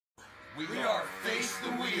We are Face the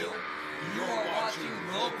Wheel. You are watching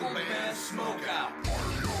local band Smokeout.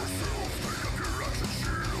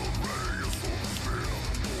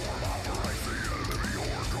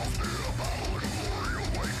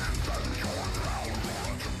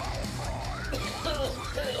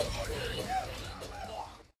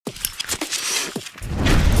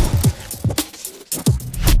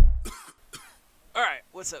 Alright,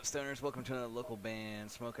 what's up, stoners? Welcome to another local band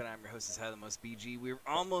Smokeout. I'm your host, the most BG. We're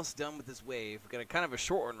almost done with this wave. We've got a kind of a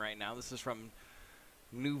short one right now. This is from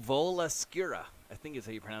Nuvolascura, I think is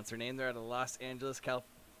how you pronounce their name. They're out of Los Angeles,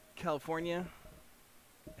 California.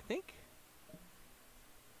 I think?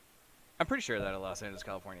 I'm pretty sure they're out of Los Angeles,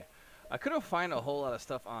 California. I couldn't find a whole lot of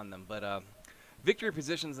stuff on them, but Victory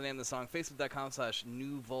Position's the name of the song.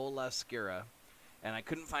 Facebook.com/Nuvolascura. And I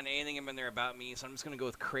couldn't find anything in there about me, so I'm just going to go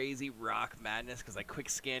with Crazy Rock Madness because I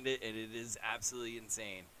quick scanned it, and it is absolutely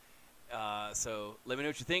insane. So let me know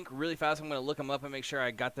what you think. Really fast, I'm going to look them up and make sure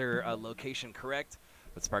I got their location correct.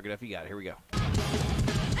 Let's spark it up. You got it. Here we go.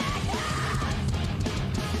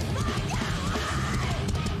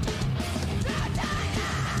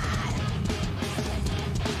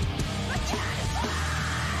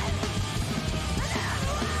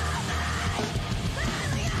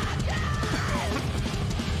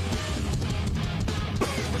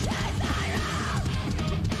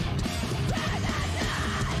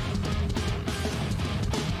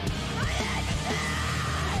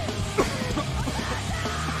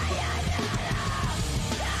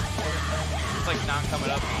 Like not coming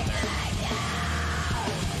up on there.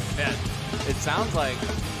 Yeah, it sounds like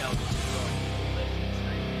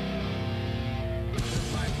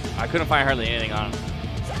I couldn't find hardly anything on them.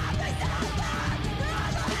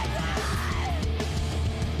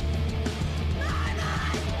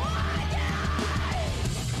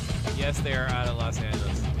 Yes, they are out of Los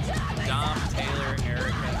Angeles. Dom, Taylor,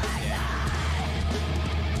 Erica, yeah.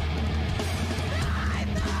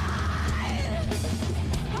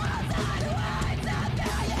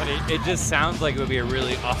 But it just sounds like it would be a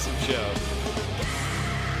really awesome show.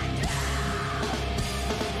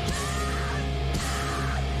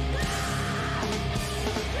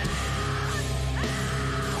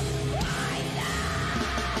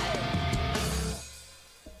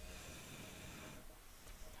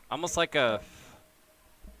 Almost like a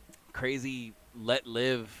crazy let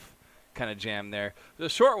live kind of jam there. The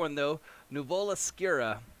short one though,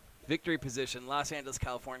 Nuvolascura, Victory Position, Los Angeles,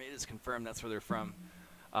 California. It is confirmed that's where they're from.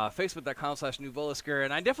 Facebook.com/Nuvolascura,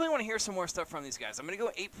 and I definitely want to hear some more stuff from these guys. I'm going to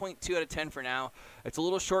go 8.2 out of 10 for now. It's a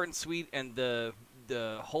little short and sweet, and the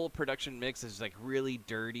whole production mix is like really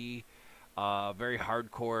dirty, very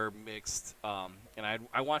hardcore mixed, and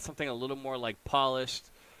I want something a little more like polished,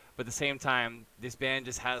 but at the same time, this band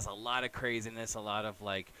just has a lot of craziness, a lot of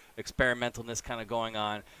like experimentalness kind of going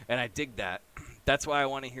on, and I dig that. That's why I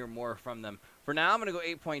want to hear more from them. For now, I'm going to go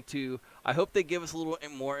 8.2. I hope they give us a little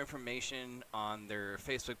more information on their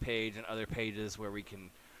Facebook page and other pages where we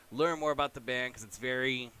can learn more about the band because it's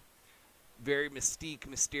very, very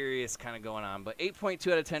mysterious kind of going on. But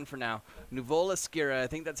 8.2 out of 10 for now. Nuvolascura, I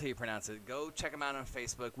think that's how you pronounce it. Go check them out on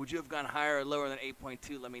Facebook. Would you have gone higher or lower than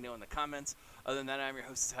 8.2? Let me know in the comments. Other than that, I'm your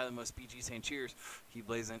host, the most BG, saying cheers, keep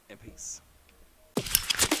blazing, and peace.